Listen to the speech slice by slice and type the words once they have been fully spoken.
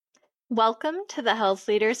Welcome to the Health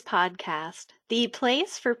Leaders Podcast, the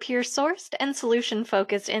place for peer-sourced and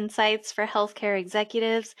solution-focused insights for healthcare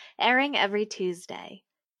executives, airing every Tuesday.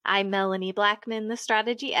 I'm Melanie Blackman, the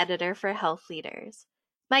strategy editor for Health Leaders.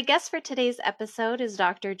 My guest for today's episode is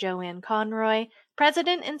Dr. Joanne Conroy,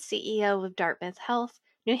 President and CEO of Dartmouth Health,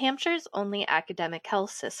 New Hampshire's only academic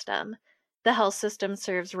health system. The health system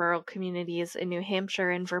serves rural communities in New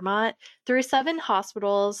Hampshire and Vermont through 7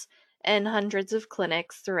 hospitals and hundreds of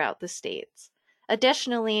clinics throughout the states.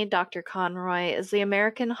 Additionally, Dr. Conroy is the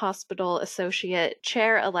American Hospital Associate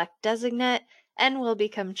Chair-elect designate and will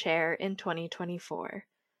become chair in 2024.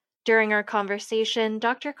 During our conversation,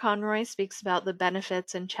 Dr. Conroy speaks about the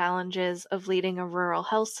benefits and challenges of leading a rural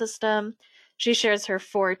health system. She shares her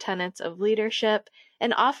 4 tenets of leadership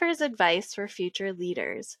and offers advice for future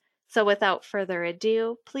leaders. So without further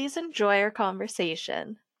ado, please enjoy our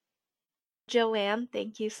conversation. Joanne,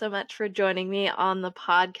 thank you so much for joining me on the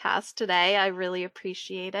podcast today. I really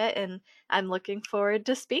appreciate it, and I'm looking forward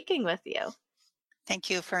to speaking with you. Thank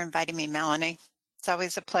you for inviting me, Melanie. It's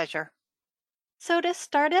always a pleasure. So to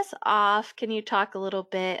start us off, can you talk a little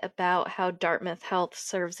bit about how Dartmouth Health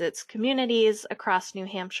serves its communities across New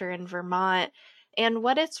Hampshire and Vermont, and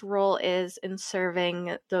what its role is in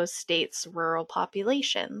serving those states' rural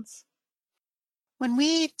populations? When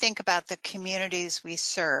we think about the communities we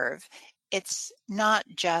serve, it's not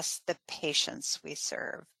just the patients we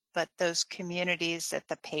serve, but those communities that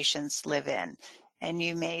the patients live in. And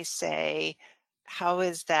you may say, how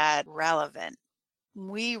is that relevant?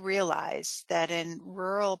 We realize that in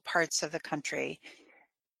rural parts of the country,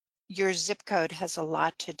 your zip code has a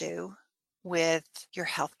lot to do with your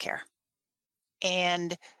healthcare.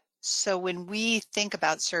 And so when we think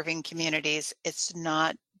about serving communities, it's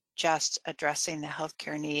not just addressing the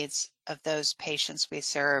healthcare needs of those patients we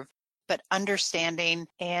serve, but understanding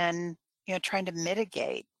and trying to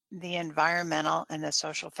mitigate the environmental and the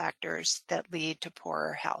social factors that lead to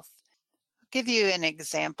poorer health. I'll give you an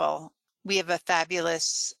example. We have a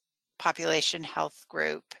fabulous population health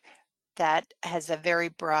group that has a very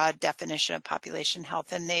broad definition of population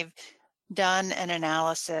health, and they've done an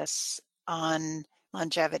analysis on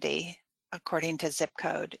longevity according to zip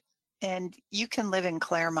code. And you can live in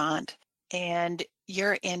Claremont and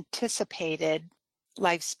your anticipated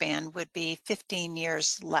lifespan would be 15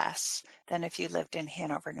 years less than if you lived in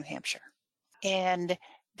Hanover, New Hampshire. And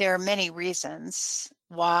there are many reasons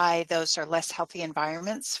why those are less healthy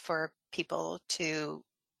environments for people to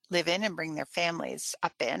live in and bring their families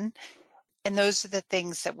up in. And those are the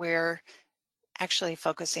things that we're actually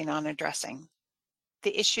focusing on addressing.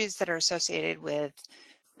 The issues that are associated with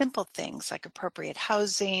simple things like appropriate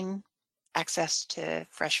housing, access to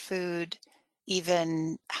fresh food,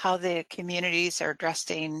 even how the communities are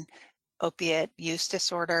addressing opiate use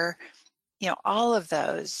disorder, all of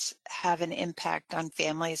those have an impact on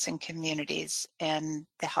families and communities and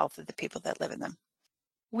the health of the people that live in them.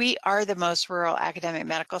 We are the most rural academic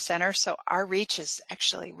medical center, so our reach is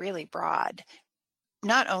actually really broad.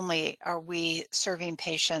 Not only are we serving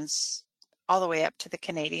patients all the way up to the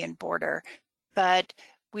Canadian border, but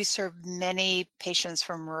we serve many patients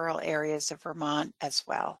from rural areas of Vermont as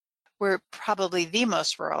well. We're probably the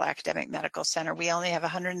most rural academic medical center. We only have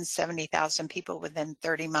 170,000 people within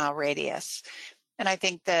 30-mile radius. And I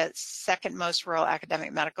think the second most rural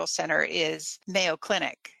academic medical center is Mayo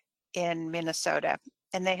Clinic in Minnesota.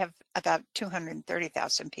 And they have about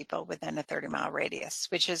 230,000 people within a 30-mile radius,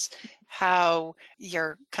 which is how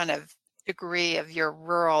your kind of degree of your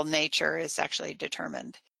rural nature is actually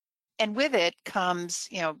determined. And with it comes,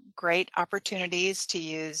 great opportunities to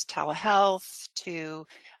use telehealth, to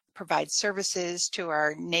provide services to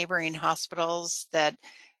our neighboring hospitals that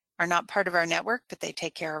are not part of our network, but they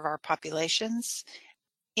take care of our populations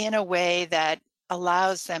in a way that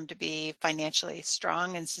allows them to be financially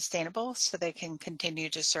strong and sustainable so they can continue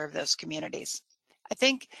to serve those communities. I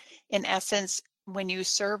think in essence, when you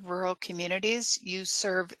serve rural communities, you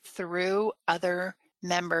serve through other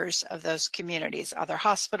members of those communities, other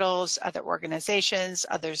hospitals, other organizations,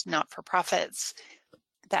 others not-for-profits.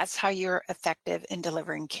 That's how you're effective in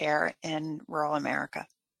delivering care in rural America.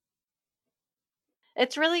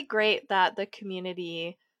 It's really great that the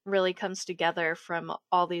community really comes together from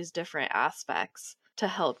all these different aspects to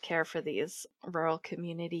help care for these rural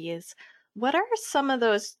communities. What are some of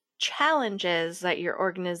those challenges that your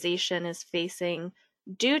organization is facing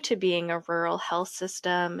due to being a rural health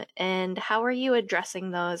system, and how are you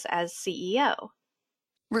addressing those as CEO?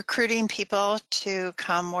 Recruiting people to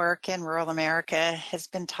come work in rural America has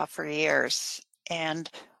been tough for years. And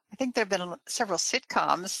I think there have been several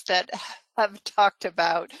sitcoms that have talked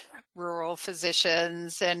about rural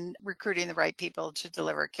physicians and recruiting the right people to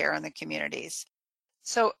deliver care in the communities.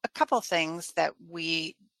 So a couple things that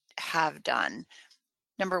we have done.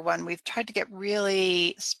 Number one, we've tried to get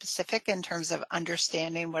really specific in terms of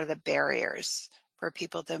understanding what are the barriers for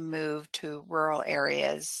people to move to rural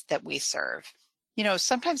areas that we serve.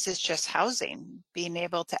 Sometimes it's just housing, being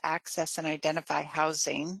able to access and identify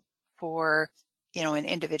housing for, an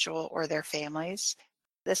individual or their families.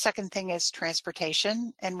 The second thing is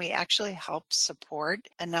transportation, and we actually help support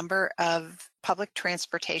a number of public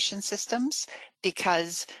transportation systems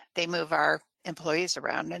because they move our employees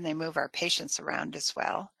around and they move our patients around as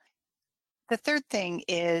well. The third thing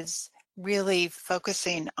is really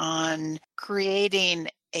focusing on creating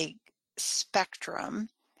a spectrum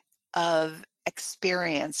of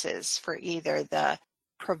experiences for either the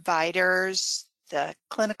providers, the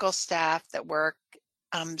clinical staff that work,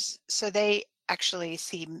 so they actually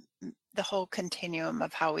see the whole continuum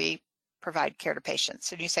of how we provide care to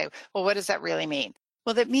patients. And you say, well, what does that really mean?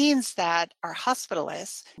 Well, that means that our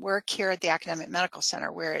hospitalists work here at the academic medical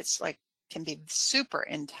center where it's like can be super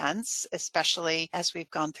intense, especially as we've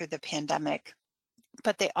gone through the pandemic.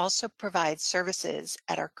 But they also provide services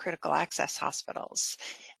at our critical access hospitals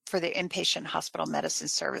for the inpatient hospital medicine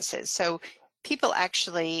services. So people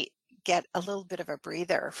actually get a little bit of a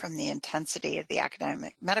breather from the intensity of the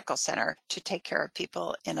academic medical center to take care of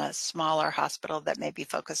people in a smaller hospital that may be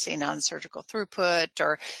focusing on surgical throughput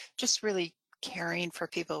or just really caring for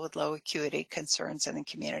people with low acuity concerns in the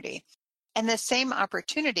community. And the same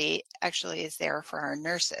opportunity actually is there for our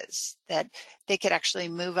nurses, that they could actually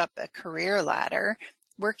move up a career ladder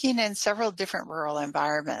working in several different rural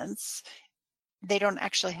environments. They don't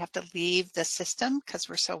actually have to leave the system because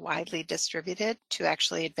we're so widely distributed to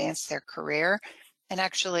actually advance their career and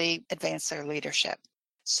actually advance their leadership.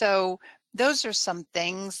 So those are some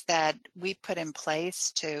things that we put in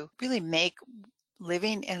place to really make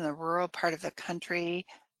living in the rural part of the country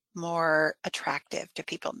more attractive to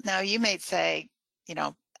people. Now, you may say,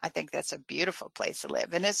 I think that's a beautiful place to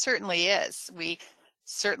live, and it certainly is. We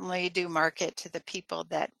certainly do market to the people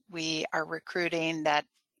that we are recruiting that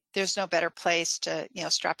there's no better place to,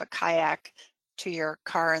 strap a kayak to your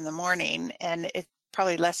car in the morning, and it's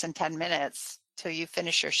probably less than 10 minutes till you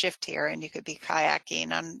finish your shift here, and you could be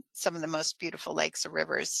kayaking on some of the most beautiful lakes or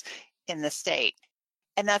rivers in the state.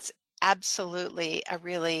 And that's absolutely a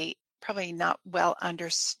really probably not well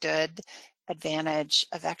understood advantage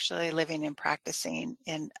of actually living and practicing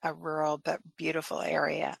in a rural but beautiful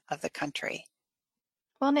area of the country.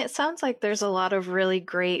 Well, and it sounds like there's a lot of really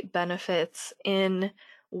great benefits in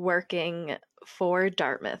working for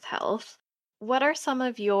Dartmouth Health. What are some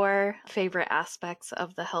of your favorite aspects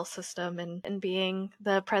of the health system and being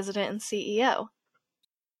the president and CEO?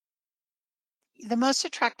 The most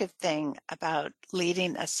attractive thing about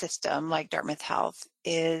leading a system like Dartmouth Health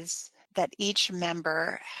is that each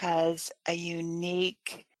member has a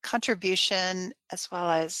unique contribution as well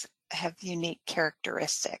as have unique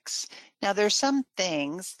characteristics. Now, there's some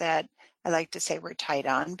things that I like to say we're tight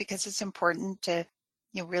on because it's important to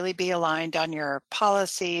really be aligned on your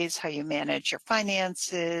policies, how you manage your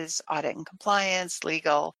finances, audit and compliance,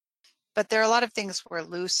 legal. But there are a lot of things we're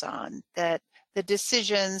loose on that the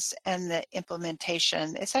decisions and the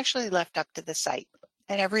implementation is actually left up to the site.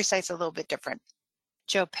 And every site's a little bit different.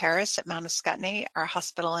 Joe Paris at Mount Ascutney, our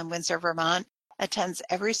hospital in Windsor, Vermont, attends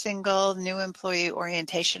every single new employee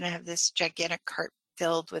orientation. I have this gigantic cart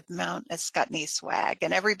filled with Mount Ascutney swag,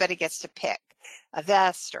 and everybody gets to pick a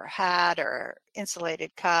vest or hat or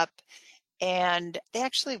insulated cup. And they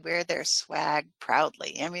actually wear their swag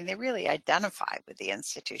proudly. I mean, they really identify with the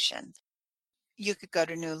institution. You could go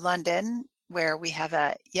to New London, where we have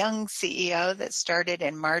a young CEO that started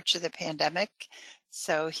in March of the pandemic.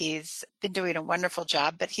 So he's been doing a wonderful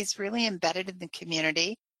job, but he's really embedded in the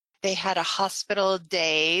community. They had a hospital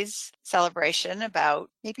days celebration about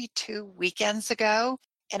maybe 2 weekends ago.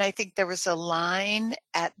 And I think there was a line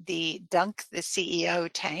at the Dunk the CEO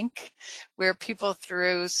tank where people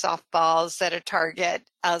threw softballs at a target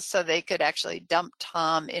so they could actually dump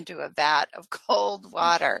Tom into a vat of cold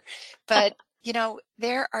water. But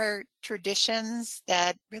there are traditions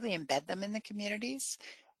that really embed them in the communities.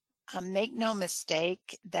 Make no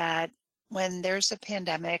mistake that when there's a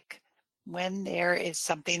pandemic, when there is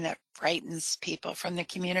something that frightens people from the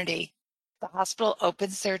community, the hospital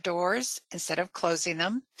opens their doors instead of closing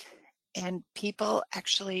them, and people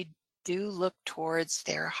actually do look towards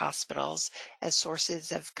their hospitals as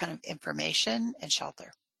sources of kind of information and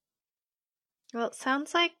shelter. Well, it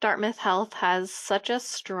sounds like Dartmouth Health has such a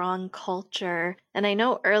strong culture. And I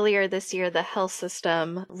know earlier this year the health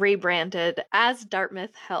system rebranded as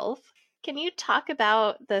Dartmouth Health. Can you talk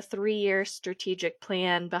about the 3-year strategic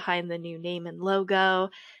plan behind the new name and logo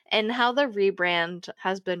and how the rebrand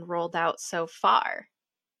has been rolled out so far?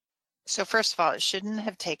 So first of all, it shouldn't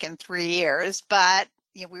have taken 3 years, but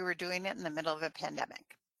we were doing it in the middle of a pandemic.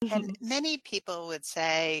 And many people would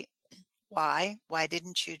say, why? Why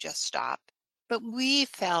didn't you just stop? But we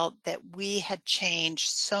felt that we had changed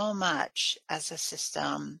so much as a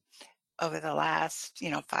system over the last,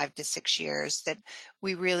 5 to 6 years that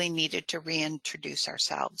we really needed to reintroduce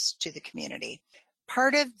ourselves to the community.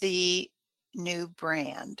 Part of the new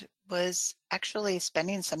brand was actually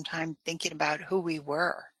spending some time thinking about who we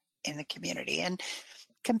were in the community and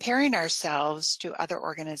comparing ourselves to other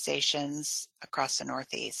organizations across the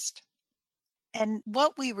Northeast. And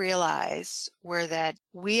what we realized were that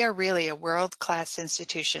we are really a world-class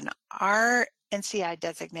institution. Our NCI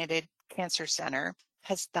designated cancer center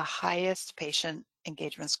has the highest patient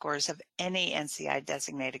engagement scores of any NCI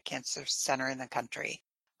designated cancer center in the country.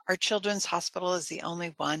 Our children's hospital is the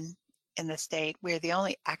only one in the state. We're the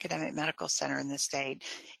only academic medical center in the state.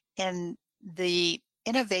 And the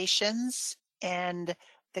innovations and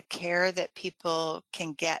the care that people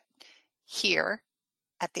can get here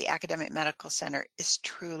at the academic medical center is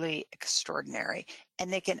truly extraordinary.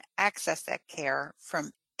 And they can access that care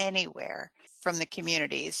from anywhere from the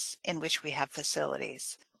communities in which we have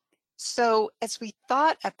facilities. So as we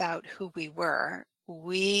thought about who we were,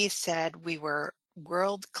 we said we were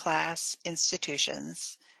world-class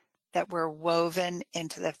institutions that were woven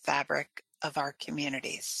into the fabric of our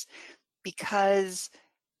communities because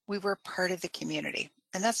we were part of the community.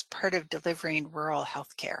 And that's part of delivering rural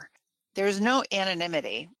healthcare. There's no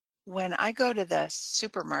anonymity. When I go to the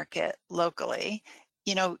supermarket locally,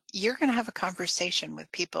 you're going to have a conversation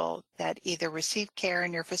with people that either receive care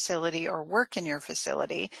in your facility or work in your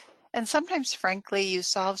facility. And sometimes, frankly, you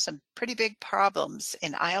solve some pretty big problems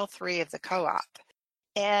in aisle 3 of the co-op.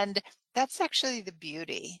 And that's actually the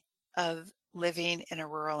beauty of living in a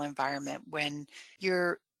rural environment when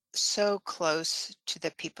you're so close to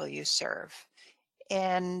the people you serve.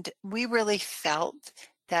 And we really felt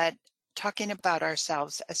that talking about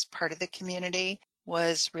ourselves as part of the community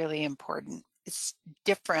was really important. It's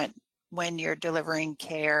different when you're delivering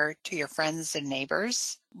care to your friends and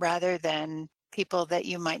neighbors rather than people that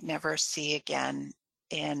you might never see again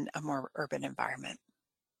in a more urban environment.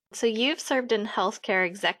 So you've served in healthcare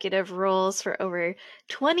executive roles for over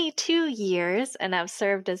 22 years and have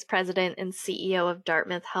served as president and CEO of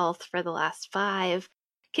Dartmouth Health for the last 5.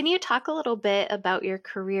 Can you talk a little bit about your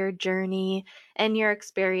career journey and your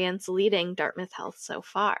experience leading Dartmouth Health so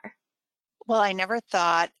far? Well, I never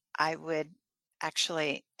thought I would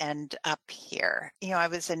actually end up here. I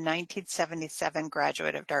was a 1977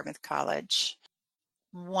 graduate of Dartmouth College,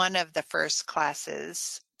 one of the first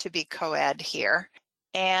classes to be co-ed here.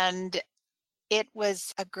 And it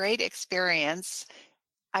was a great experience.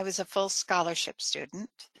 I was a full scholarship student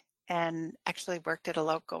and actually worked at a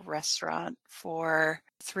local restaurant for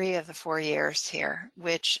 3 of the 4 years here,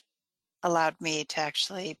 which allowed me to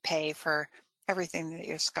actually pay for everything that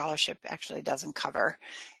your scholarship actually doesn't cover.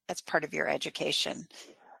 That's part of your education.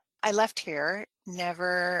 I left here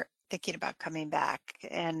never thinking about coming back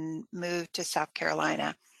and moved to South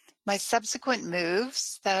Carolina. My subsequent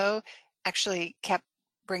moves, though, actually kept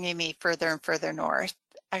bringing me further and further north.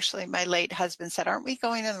 Actually, my late husband said, aren't we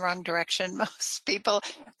going in the wrong direction? Most people,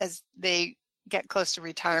 as they get close to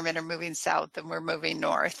retirement, are moving south and we're moving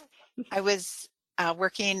north. I was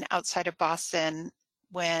working outside of Boston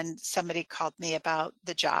when somebody called me about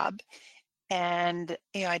the job. And,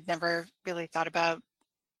 I'd never really thought about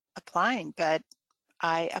applying, but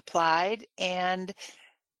I applied. And,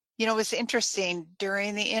 it was interesting.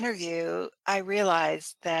 During the interview, I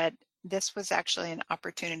realized that this was actually an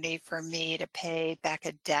opportunity for me to pay back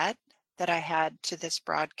a debt that I had to this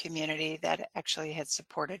broad community that actually had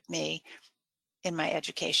supported me in my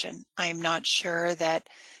education. I'm not sure that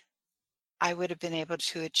I would have been able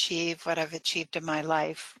to achieve what I've achieved in my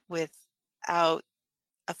life without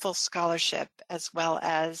a full scholarship, as well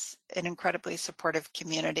as an incredibly supportive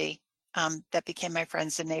community that became my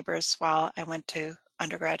friends and neighbors while I went to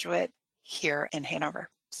undergraduate here in Hanover.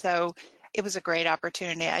 So it was a great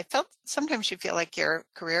opportunity. I felt sometimes you feel like your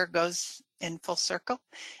career goes in full circle.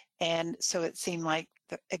 And so it seemed like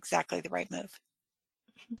exactly the right move.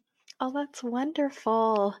 Oh, that's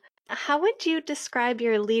wonderful. How would you describe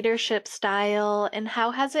your leadership style and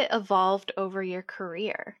how has it evolved over your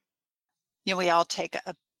career? We all take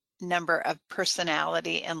a number of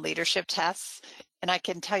personality and leadership tests. And I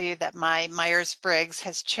can tell you that my Myers-Briggs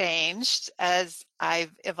has changed as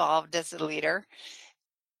I've evolved as a leader.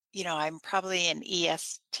 I'm probably an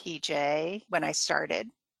ESTJ when I started.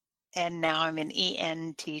 and now I'm an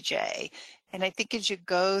ENTJ. And I think as you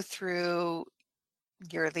go through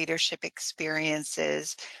your leadership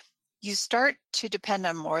experiences, you start to depend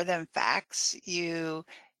on more than facts. You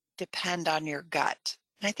depend on your gut.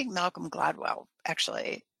 And I think Malcolm Gladwell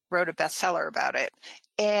actually wrote a bestseller about it.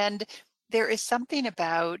 And there is something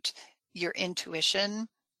about your intuition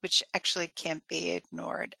which actually can't be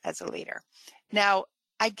ignored as a leader. Now,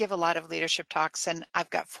 I give a lot of leadership talks, and I've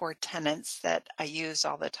got 4 tenets that I use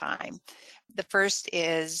all the time. The first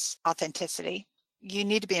is authenticity. You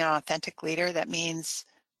need to be an authentic leader. That means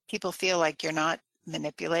people feel like you're not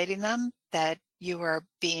manipulating them, that you are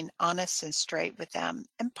being honest and straight with them.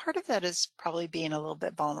 And part of that is probably being a little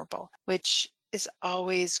bit vulnerable, which is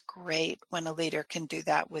always great when a leader can do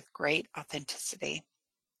that with great authenticity.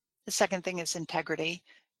 The second thing is integrity.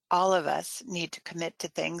 All of us need to commit to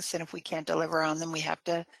things, and if we can't deliver on them, we have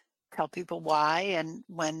to tell people why and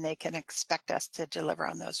when they can expect us to deliver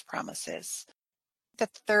on those promises. The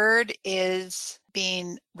third is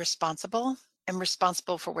being responsible and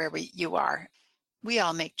responsible for where you are. We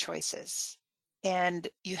all make choices, and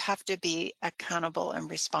you have to be accountable and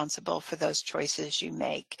responsible for those choices you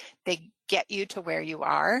make. They get you to where you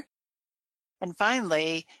are. And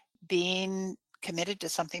finally, being committed to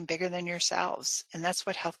something bigger than yourselves. And that's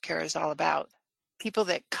what healthcare is all about. People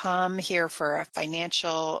that come here for a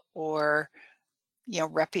financial or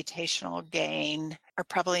reputational gain are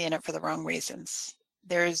probably in it for the wrong reasons.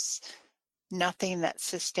 There's nothing that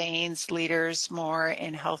sustains leaders more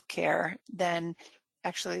in healthcare than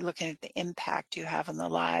actually looking at the impact you have on the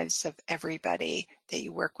lives of everybody that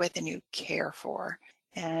you work with and you care for.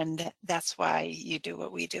 And that's why you do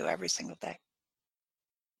what we do every single day.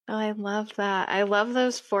 Oh, I love that. I love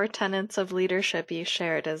those 4 tenets of leadership you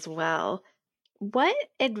shared as well. What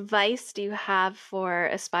advice do you have for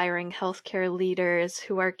aspiring healthcare leaders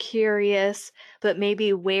who are curious but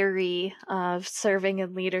maybe wary of serving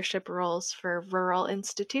in leadership roles for rural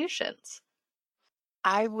institutions?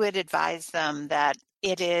 I would advise them that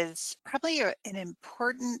it is probably an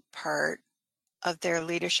important part of their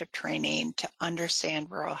leadership training to understand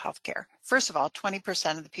rural healthcare. First of all,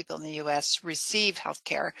 20% of the people in the US receive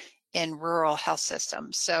healthcare in rural health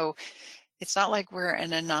systems. So it's not like we're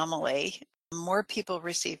an anomaly. More people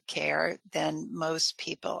receive care than most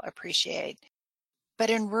people appreciate. But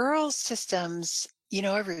in rural systems, you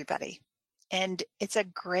know everybody. And it's a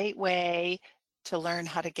great way to learn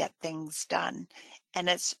how to get things done. And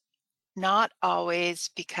it's not always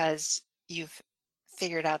because you've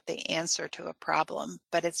figured out the answer to a problem,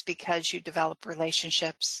 but it's because you develop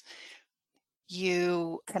relationships.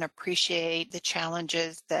 You can appreciate the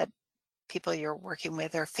challenges that people you're working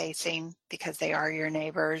with are facing because they are your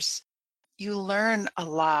neighbors. You learn a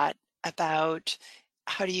lot about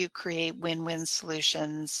how do you create win-win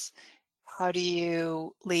solutions? How do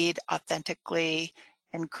you lead authentically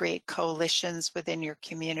and create coalitions within your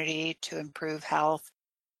community to improve health?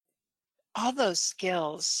 All those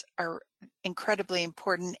skills are incredibly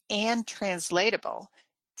important and translatable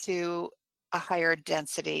to a higher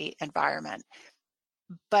density environment.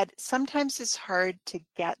 But sometimes it's hard to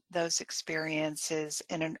get those experiences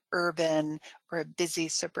in an urban or a busy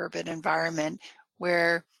suburban environment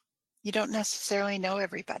where you don't necessarily know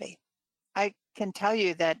everybody. I can tell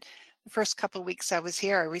you that the first couple of weeks I was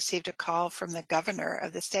here, I received a call from the governor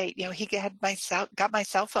of the state. He got my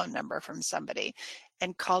cell phone number from somebody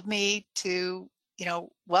and called me to,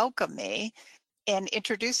 welcome me and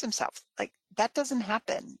introduce himself. Like, that doesn't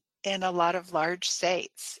happen in a lot of large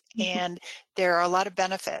states. And there are a lot of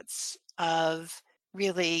benefits of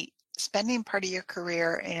really spending part of your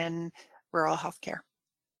career in rural healthcare.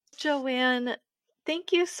 Joanne,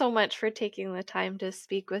 thank you so much for taking the time to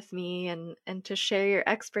speak with me and to share your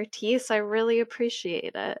expertise. I really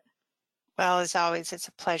appreciate it. Well, as always, it's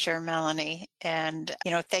a pleasure, Melanie. And,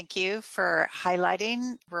 thank you for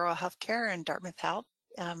highlighting rural healthcare and Dartmouth Health.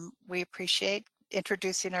 We appreciate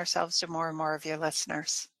introducing ourselves to more and more of your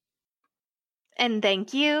listeners. And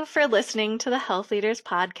thank you for listening to the Health Leaders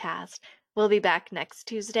Podcast. We'll be back next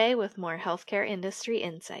Tuesday with more healthcare industry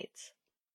insights.